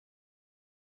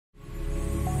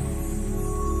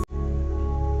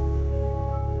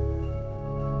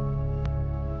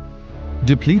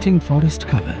Depleting forest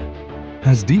cover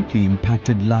has deeply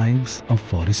impacted lives of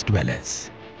forest dwellers.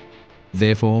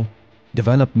 Therefore,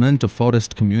 development of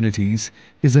forest communities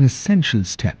is an essential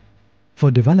step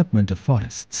for development of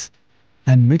forests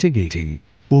and mitigating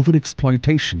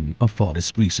overexploitation of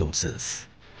forest resources.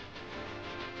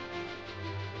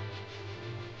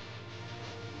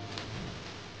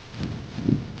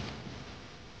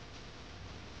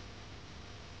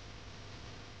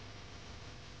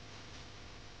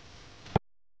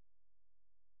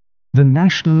 The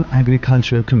National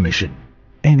Agriculture Commission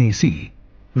 (NAC)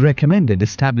 recommended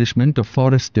establishment of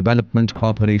forest development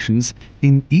corporations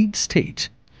in each state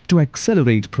to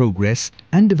accelerate progress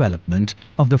and development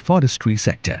of the forestry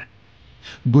sector.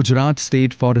 Gujarat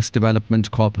State Forest Development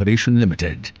Corporation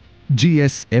Limited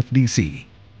 (GSFDC)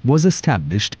 was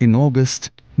established in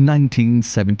August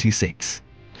 1976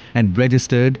 and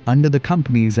registered under the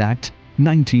Companies Act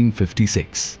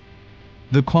 1956.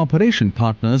 The corporation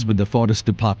partners with the Forest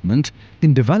Department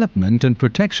in development and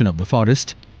protection of the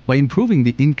forest by improving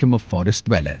the income of forest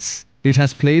dwellers. It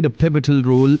has played a pivotal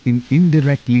role in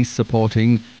indirectly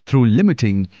supporting through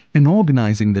limiting and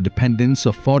organizing the dependence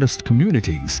of forest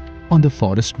communities on the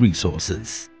forest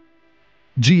resources.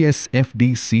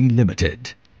 GSFDC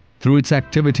Limited, through its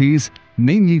activities,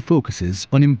 mainly focuses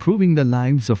on improving the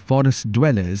lives of forest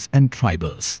dwellers and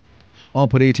tribals.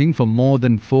 Operating for more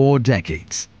than 4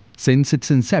 decades, since its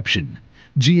inception,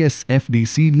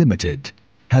 GSFDC Limited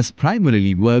has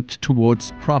primarily worked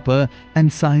towards proper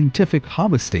and scientific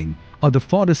harvesting of the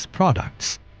forest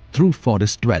products through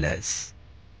forest dwellers.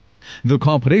 The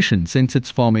corporation since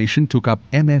its formation took up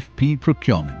MFP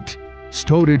procurement,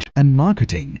 storage and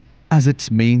marketing as its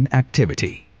main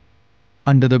activity.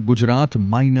 Under the Gujarat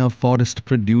Minor Forest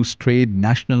Produce Trade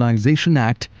Nationalisation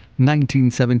Act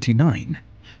 1979,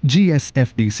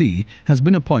 GSFDC has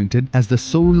been appointed as the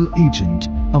sole agent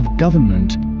of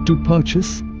government to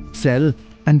purchase, sell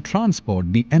and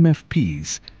transport the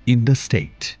MFPs in the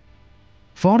state.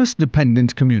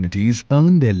 Forest-dependent communities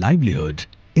earn their livelihood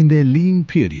in their lean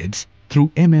periods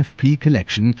through MFP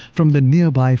collection from the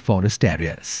nearby forest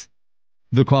areas.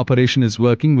 The corporation is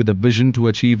working with a vision to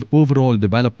achieve overall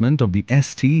development of the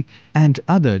ST and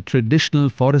other traditional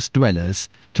forest dwellers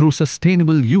through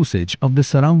sustainable usage of the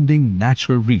surrounding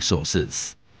natural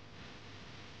resources.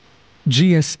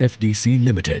 GSFDC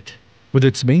Limited, with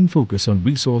its main focus on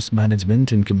resource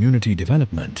management and community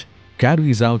development,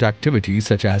 carries out activities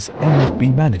such as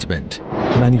MFP management,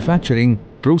 manufacturing,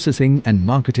 processing and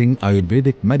marketing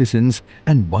Ayurvedic medicines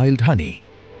and wild honey,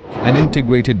 an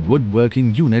integrated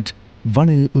woodworking unit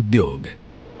Vanil Udyog,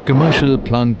 commercial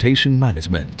plantation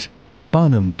management,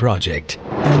 Panam project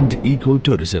and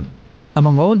ecotourism.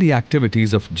 Among all the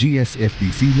activities of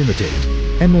GSFDC Limited,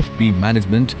 MFP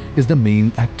management is the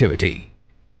main activity.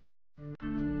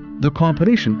 The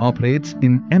corporation operates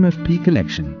in MFP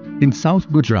collection in South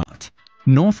Gujarat,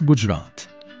 North Gujarat,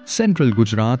 Central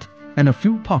Gujarat and a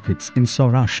few pockets in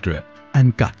Saurashtra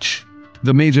and Kutch.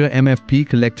 The major MFP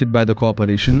collected by the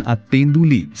corporation are tendu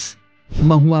leaves,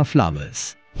 mahua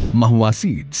flowers, mahua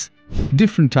seeds,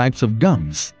 different types of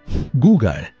gums,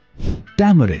 gugar,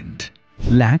 tamarind,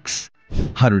 lax,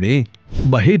 harde,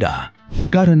 baheda,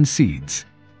 karan seeds,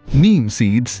 neem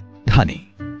seeds,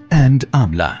 honey, and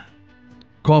amla.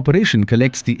 Corporation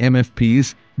collects the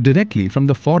MFPs directly from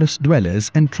the forest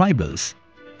dwellers and tribals,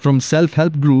 from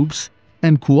self-help groups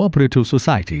and cooperative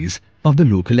societies of the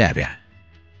local area.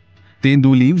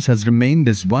 Tendu leaves has remained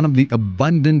as one of the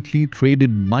abundantly traded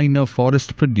minor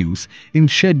forest produce in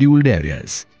scheduled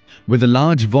areas, with a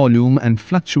large volume and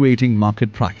fluctuating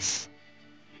market price.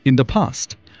 In the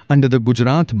past, under the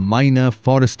Gujarat Minor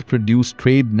Forest Produce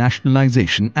Trade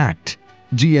Nationalisation Act,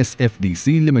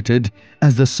 GSFDC Limited,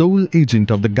 as the sole agent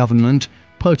of the government,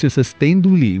 purchases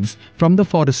tendu leaves from the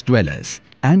forest dwellers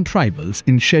and tribals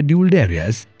in scheduled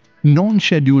areas,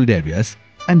 non-scheduled areas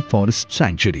and forest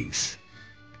sanctuaries.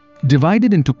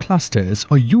 Divided into clusters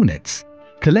or units,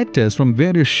 collectors from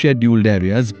various scheduled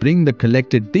areas bring the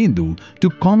collected tendu to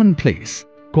common place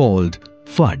called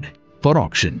FUD for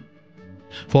auction.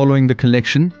 Following the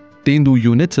collection, tendu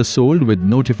units are sold with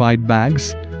notified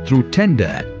bags through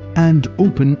tender and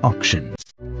open auctions.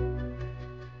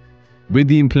 With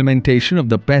the implementation of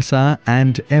the PESA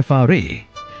and FRA,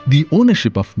 the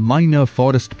ownership of minor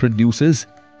forest producers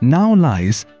now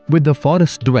lies with the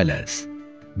forest dwellers.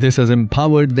 This has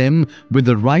empowered them with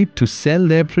the right to sell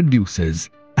their producers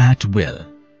at will.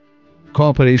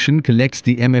 Corporation collects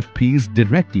the MFPs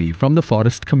directly from the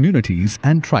forest communities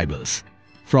and tribals,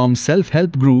 from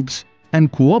self-help groups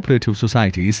and cooperative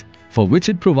societies for which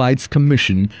it provides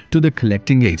commission to the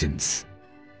collecting agents.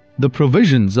 The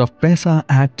provisions of PESA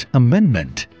Act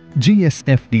Amendment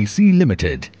GSFDC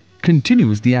Limited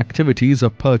continues the activities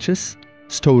of purchase,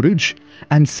 storage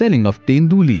and selling of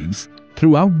tendu leaves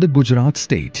throughout the Gujarat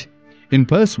state in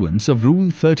pursuance of Rule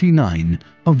 39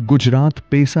 of Gujarat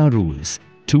Pesa Rules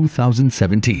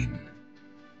 2017.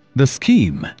 The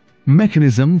scheme,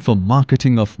 Mechanism for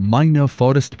Marketing of Minor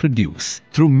Forest Produce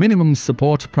through Minimum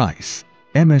Support Price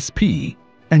 (MSP)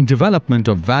 and Development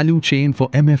of Value Chain for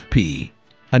MFP,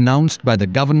 announced by the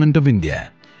Government of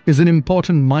India, is an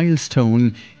important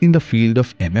milestone in the field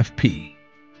of MFP.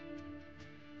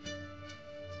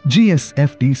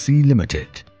 GSFDC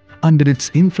Limited, under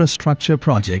its infrastructure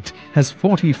project, has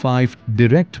 45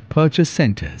 direct purchase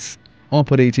centres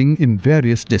operating in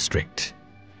various districts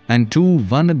and 2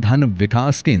 Van Dhan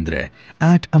Vikas Kendra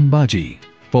at Ambaji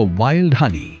for wild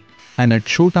honey and at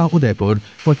Chota Udaipur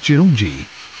for Chirunji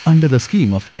under the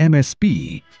scheme of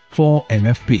MSP for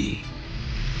MFP.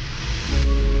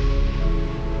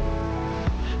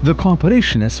 The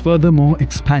corporation has furthermore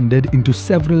expanded into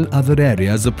several other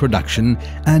areas of production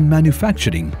and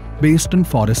manufacturing based on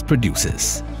forest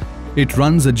produces. It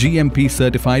runs a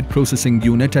GMP-certified processing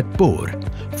unit at Por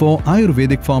for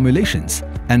Ayurvedic formulations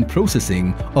and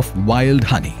processing of wild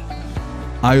honey.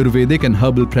 Ayurvedic and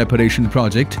Herbal Preparation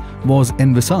Project was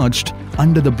envisaged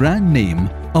under the brand name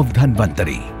of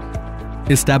Dhanvantri.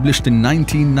 Established in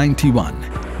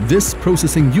 1991, this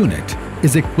processing unit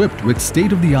is equipped with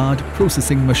state-of-the-art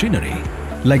processing machinery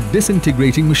like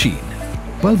disintegrating machine,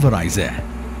 pulverizer,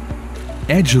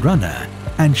 edge runner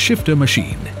and shifter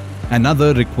machine and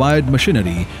other required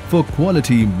machinery for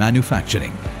quality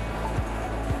manufacturing.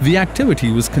 The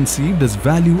activity was conceived as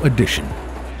value addition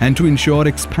and to ensure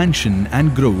expansion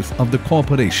and growth of the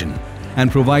corporation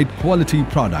and provide quality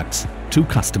products to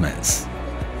customers.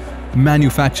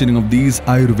 Manufacturing of these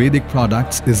Ayurvedic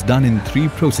products is done in 3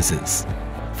 processes.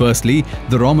 Firstly,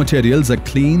 the raw materials are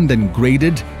cleaned and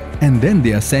graded and then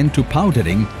they are sent to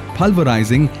powdering,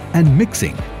 pulverizing and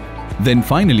mixing. Then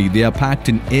finally they are packed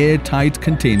in airtight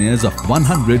containers of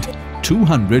 100,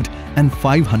 200 and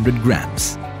 500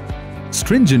 grams.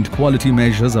 Stringent quality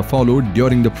measures are followed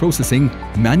during the processing,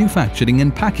 manufacturing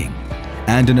and packing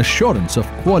and an assurance of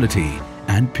quality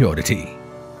and purity.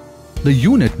 The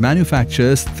unit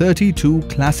manufactures 32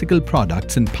 classical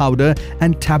products in powder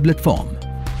and tablet form,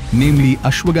 namely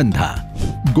Ashwagandha,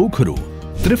 Gokhru,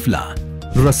 Trifla,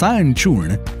 Rasayan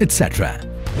Churn, etc.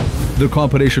 The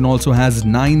corporation also has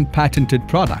 9 patented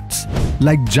products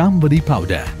like Jamwadi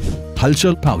powder,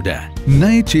 Halchal powder,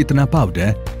 Naye Chetna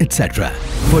powder, etc.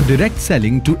 for direct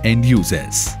selling to end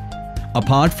users.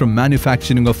 Apart from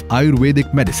manufacturing of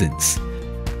Ayurvedic medicines,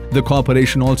 the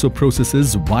corporation also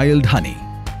processes wild honey.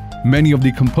 Many of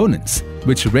the components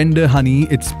which render honey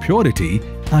its purity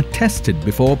are tested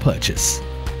before purchase.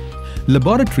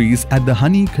 Laboratories at the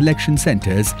honey collection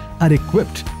centers are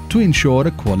equipped to ensure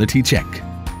a quality check.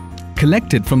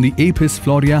 Collected from the Apis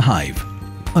florea hive,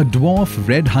 a dwarf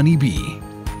red honey bee,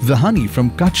 the honey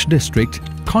from Kutch district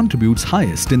contributes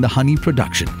highest in the honey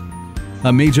production.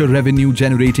 A major revenue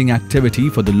generating activity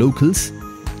for the locals,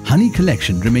 honey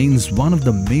collection remains one of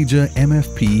the major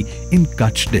MFP in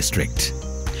Kutch district.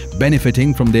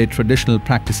 Benefiting from their traditional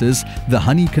practices, the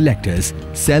honey collectors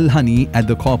sell honey at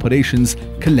the corporation's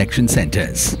collection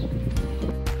centers.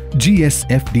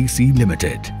 GSFDC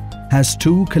Limited has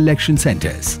 2 collection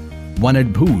centers, one at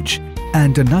Bhuj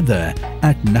and another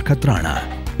at Nakhatrana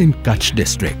in Kutch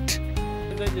district.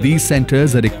 These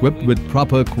centers are equipped with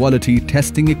proper quality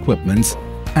testing equipments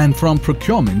and from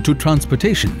procurement to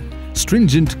transportation,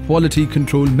 stringent quality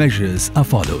control measures are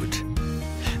followed.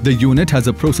 The unit has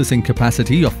a processing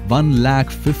capacity of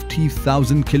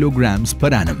 150,000 kilograms per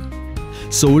annum,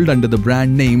 sold under the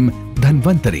brand name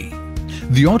Dhanvantri.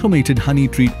 The automated honey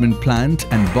treatment plant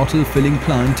and bottle filling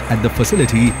plant at the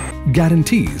facility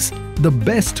guarantees the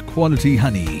best quality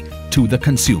honey to the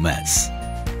consumers.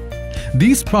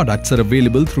 These products are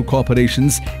available through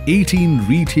corporation's 18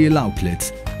 retail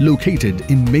outlets located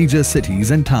in major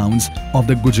cities and towns of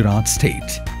the Gujarat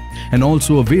state, and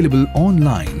also available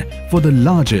online for the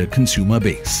larger consumer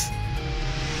base.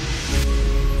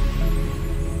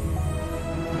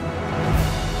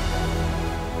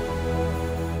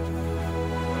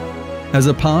 As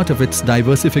a part of its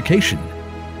diversification,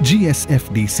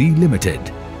 GSFDC Limited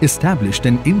established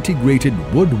an integrated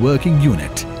woodworking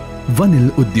unit, Vanil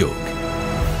Udyog.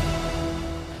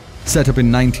 Set up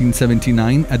in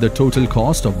 1979 at the total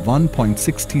cost of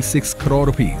 1.66 crore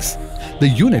rupees, the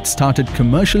unit started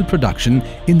commercial production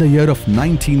in the year of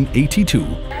 1982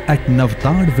 at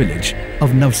Navtad village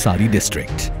of Navsari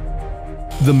district.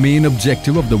 The main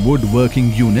objective of the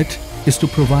woodworking unit is to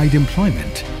provide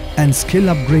employment and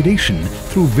skill upgradation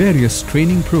through various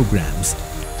training programs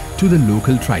to the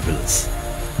local tribals.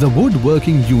 The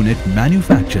woodworking unit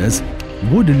manufactures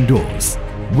wooden doors,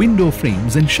 window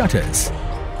frames and shutters,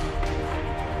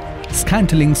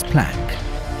 scantlings plank,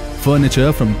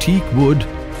 furniture from teak wood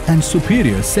and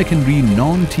superior secondary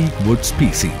non-teak wood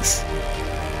species.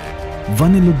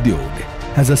 Vanil Udyog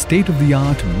has a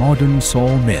state-of-the-art modern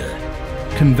sawmill,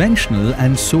 conventional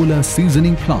and solar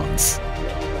seasoning plants,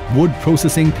 wood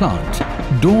processing plant,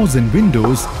 doors and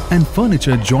windows and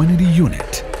furniture joinery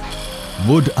unit,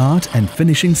 wood art and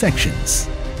finishing sections.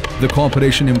 The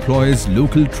corporation employs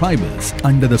local tribals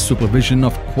under the supervision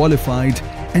of qualified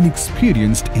and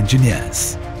experienced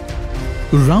engineers.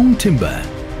 Round timber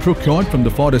procured from the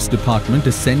forest department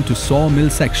is sent to sawmill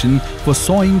section for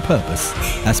sawing purpose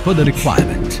as per the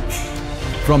requirement.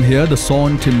 From here, the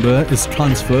sawn timber is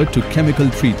transferred to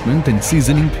chemical treatment and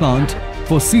seasoning plant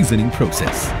for seasoning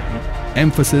process.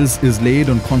 Emphasis is laid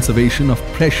on conservation of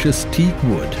precious teak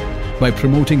wood by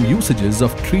promoting usages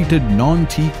of treated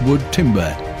non-teak wood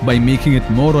timber by making it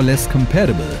more or less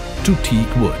comparable to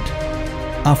teak wood.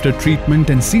 After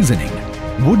treatment and seasoning,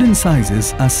 wooden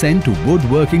sizes are sent to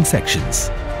woodworking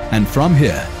sections, and from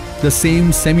here, the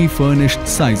same semi-furnished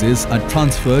sizes are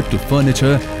transferred to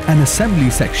furniture and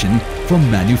assembly section for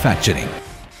manufacturing.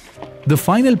 The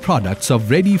final products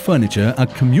of ready furniture are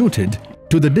commuted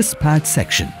to the dispatch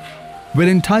section, where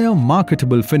entire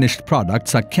marketable finished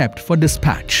products are kept for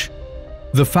dispatch.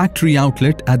 The factory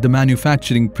outlet at the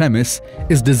manufacturing premise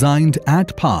is designed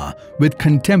at par with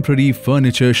contemporary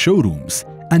furniture showrooms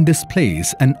and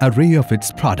displays an array of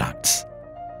its products.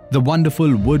 The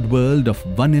wonderful wood world of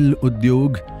Vanil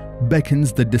Udyog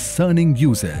beckons the discerning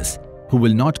users who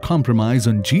will not compromise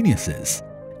on geniuses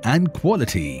and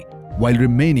quality while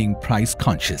remaining price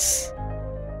conscious.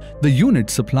 The unit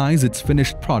supplies its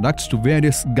finished products to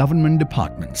various government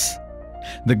departments.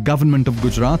 The government of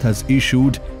Gujarat has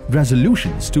issued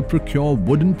resolutions to procure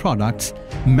wooden products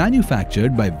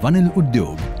manufactured by Vanil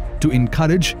Udyog to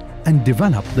encourage and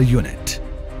develop the unit.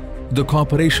 The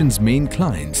corporation's main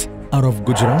clients are of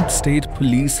Gujarat State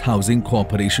Police Housing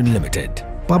Corporation Limited,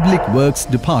 Public Works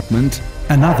Department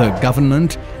and other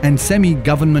government and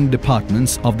semi-government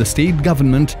departments of the state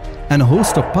government and a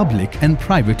host of public and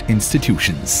private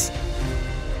institutions.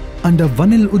 Under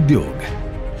Vanil Udyog,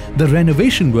 the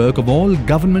renovation work of all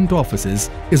government offices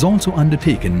is also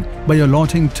undertaken by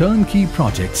allotting turnkey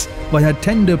projects via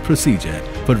tender procedure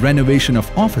for renovation of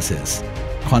offices,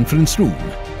 conference room,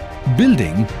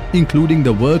 building including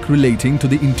the work relating to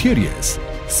the interiors,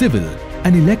 civil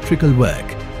and electrical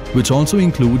work, which also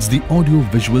includes the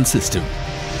audio-visual system.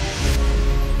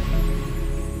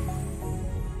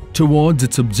 Towards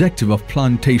its objective of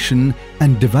plantation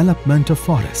and development of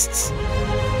forests,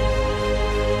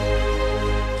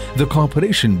 the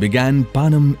corporation began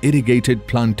Panam Irrigated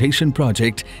Plantation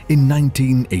Project in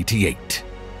 1988.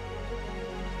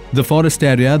 The forest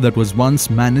area that was once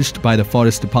managed by the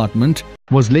Forest Department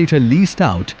was later leased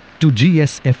out to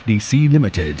GSFDC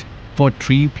Limited for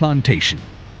tree plantation.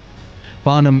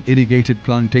 Panam Irrigated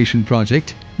Plantation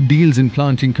Project deals in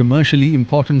planting commercially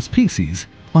important species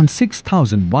on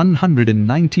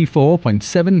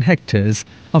 6,194.7 hectares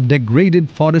of degraded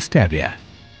forest area,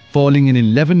 falling in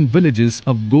 11 villages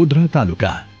of Godhra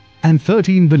Taluka and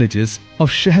 13 villages of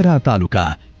Shehra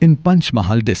Taluka in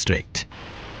Panchmahal district.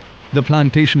 The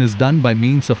plantation is done by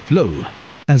means of flow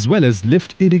as well as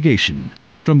lift irrigation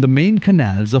from the main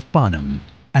canals of Panam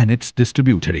and its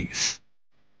distributaries.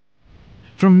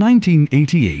 From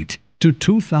 1988 to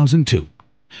 2002,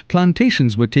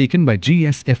 plantations were taken by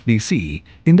GSFDC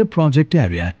in the project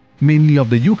area mainly of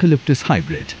the eucalyptus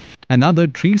hybrid and other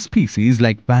tree species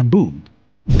like bamboo,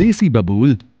 desi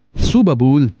babool,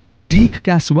 subabool, teak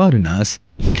casuarinas,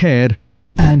 kher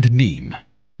and neem.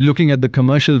 Looking at the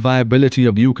commercial viability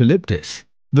of eucalyptus,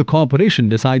 the corporation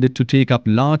decided to take up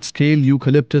large-scale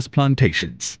eucalyptus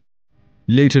plantations.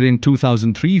 Later in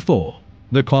 2003-04,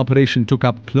 the corporation took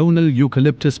up clonal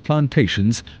eucalyptus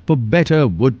plantations for better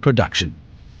wood production.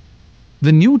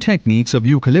 The new techniques of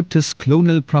eucalyptus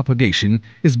clonal propagation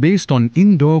is based on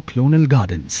indoor clonal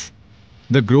gardens.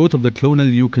 The growth of the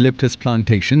clonal eucalyptus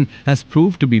plantation has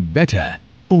proved to be better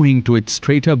owing to its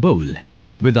straighter bole,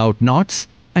 without knots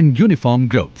and uniform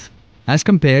growth, as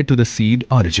compared to the seed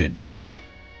origin.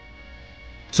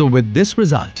 So with this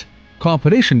result,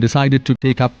 corporation decided to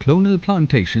take up clonal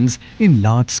plantations in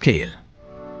large scale.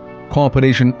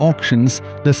 Corporation auctions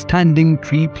the standing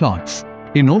tree plots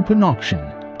in open auction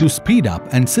to speed up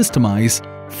and systemize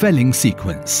felling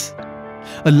sequence.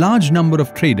 A large number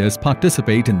of traders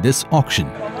participate in this auction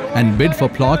and bid for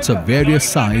plots of various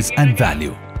size and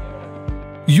value.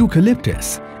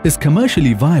 Eucalyptus is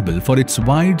commercially viable for its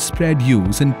widespread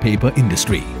use in paper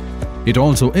industry, It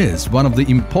also is one of the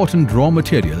important raw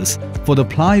materials for the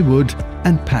plywood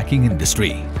and packing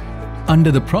industry.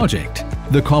 Under the project,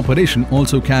 the corporation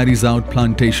also carries out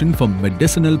plantation for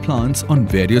medicinal plants on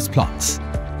various plots,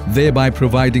 thereby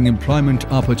providing employment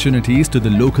opportunities to the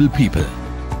local people.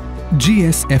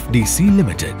 GSFDC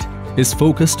Limited is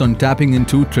focused on tapping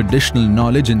into traditional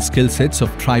knowledge and skill sets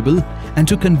of tribal and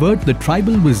to convert the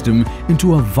tribal wisdom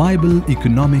into a viable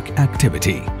economic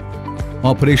activity.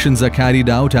 Operations are carried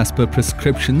out as per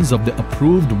prescriptions of the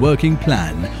approved working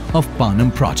plan of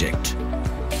Panam project.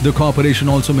 The corporation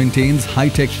also maintains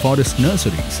high-tech forest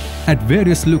nurseries at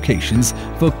various locations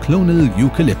for clonal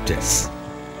eucalyptus.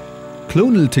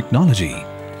 Clonal technology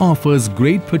offers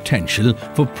great potential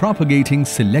for propagating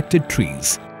selected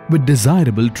trees with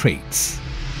desirable traits.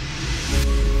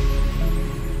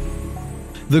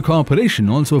 The corporation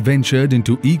also ventured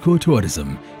into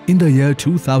ecotourism in the year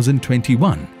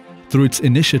 2021 through its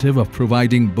initiative of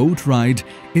providing boat ride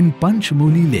in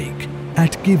Panchmuli Lake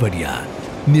at Kevadia,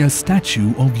 near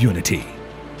Statue of Unity.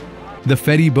 The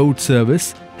ferry boat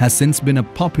service has since been a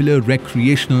popular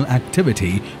recreational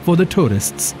activity for the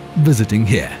tourists visiting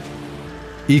here.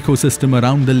 Ecosystem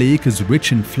around the lake is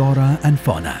rich in flora and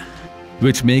fauna,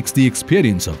 which makes the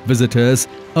experience of visitors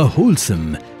a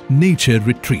wholesome nature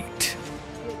retreat.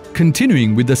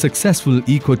 Continuing with the successful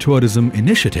ecotourism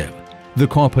initiative, the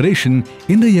corporation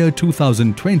in the year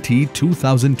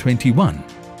 2020-2021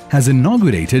 has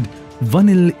inaugurated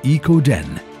Vanil Eco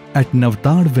Den at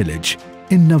Navtar village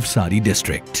in Navsari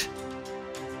district.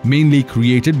 Mainly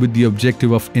created with the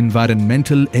objective of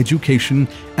environmental education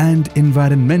and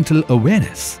environmental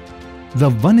awareness, the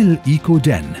Vanil Eco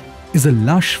Den is a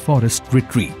lush forest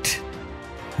retreat.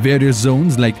 Various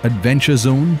zones like Adventure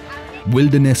Zone,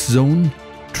 Wilderness Zone,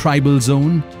 Tribal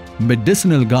Zone,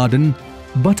 Medicinal Garden,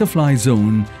 Butterfly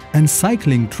Zone and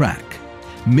Cycling Track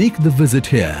make the visit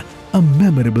here a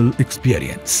memorable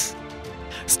experience.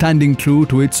 Standing true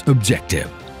to its objective,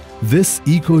 this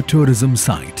ecotourism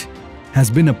site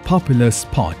has been a popular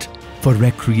spot for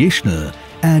recreational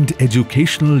and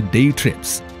educational day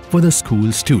trips for the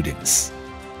school students.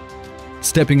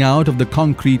 Stepping out of the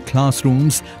concrete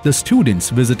classrooms, the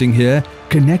students visiting here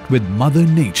connect with Mother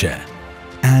Nature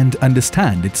and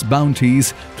understand its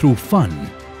bounties through fun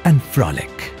and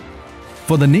frolic.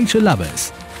 For the nature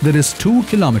lovers, there is 2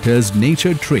 kilometers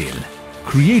nature trail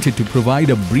created to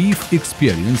provide a brief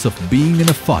experience of being in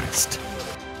a forest.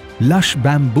 Lush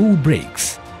bamboo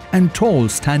breaks and tall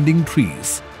standing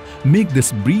trees make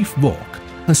this brief walk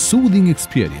a soothing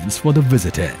experience for the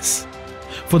visitors.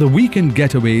 For the weekend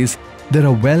getaways, there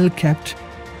are well-kept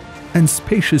and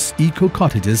spacious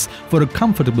eco-cottages for a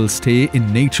comfortable stay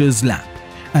in nature's lap,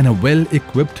 and a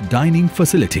well-equipped dining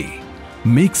facility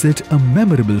makes it a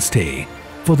memorable stay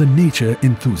for the nature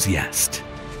enthusiast.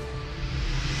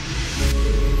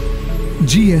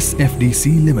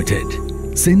 GSFDC Limited,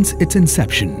 since its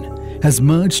inception, has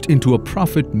merged into a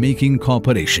profit-making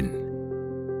corporation.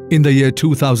 In the year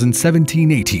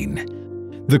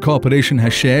 2017-18, the corporation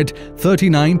has shared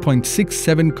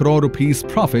 39.67 crore rupees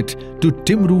profit to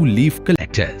Timru leaf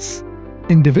collectors.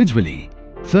 Individually,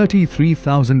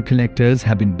 33,000 collectors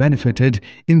have been benefited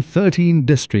in 13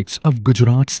 districts of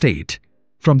Gujarat state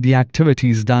from the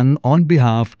activities done on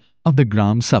behalf of the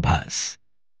Gram Sabhas.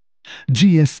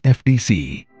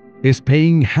 GSFDC is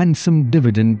paying handsome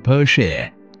dividend per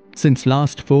share since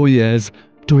last 4 years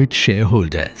to its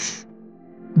shareholders.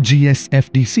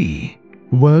 GSFDC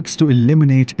works to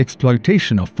eliminate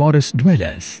exploitation of forest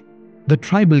dwellers, the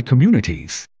tribal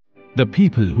communities, the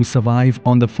people who survive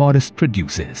on the forest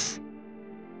produces.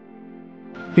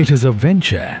 It is a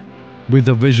venture with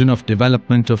the vision of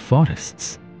development of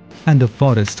forests and the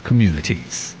forest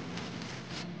communities.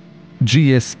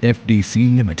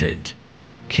 GSFDC Limited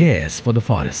cares for the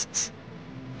forests,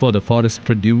 for the forest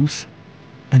produce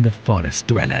and the forest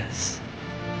dwellers.